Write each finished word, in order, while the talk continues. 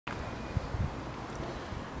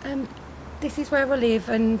This is where I live,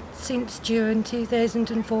 and since June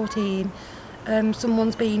 2014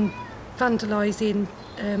 someone's been vandalising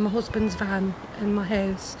my husband's van and my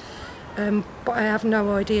house, but I have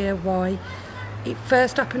no idea why. It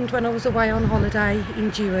first happened when I was away on holiday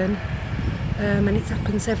in June, and it's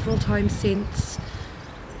happened several times since.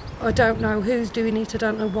 I don't know who's doing it, I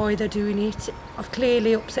don't know why they're doing it. I've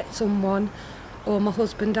clearly upset someone, or my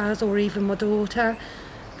husband has, or even my daughter,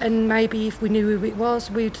 and maybe if we knew who it was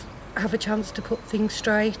we'd have a chance to put things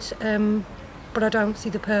straight, but I don't see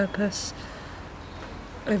the purpose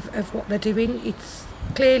of what they're doing. It's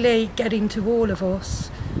clearly getting to all of us,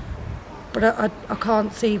 but I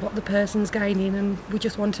can't see what the person's gaining, and we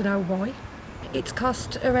just want to know why. It's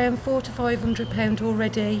cost around £400 to £500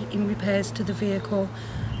 already in repairs to the vehicle.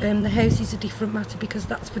 The house is a different matter because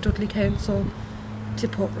that's for Dudley Council to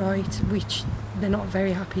put right, which they're not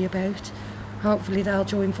very happy about. Hopefully they'll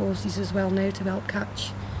join forces as well now to help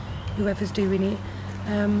catch whoever's doing it.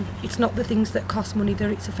 It's not the things that cost money that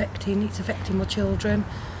it's affecting my children.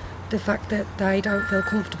 The fact that they don't feel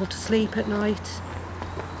comfortable to sleep at night.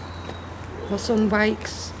 My son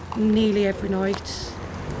wakes nearly every night,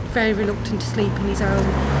 very reluctant to sleep in his own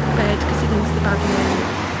bed because he thinks the bad men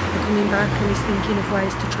are coming back and he's thinking of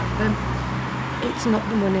ways to trap them. It's not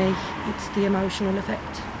the money, it's the emotional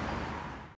effect.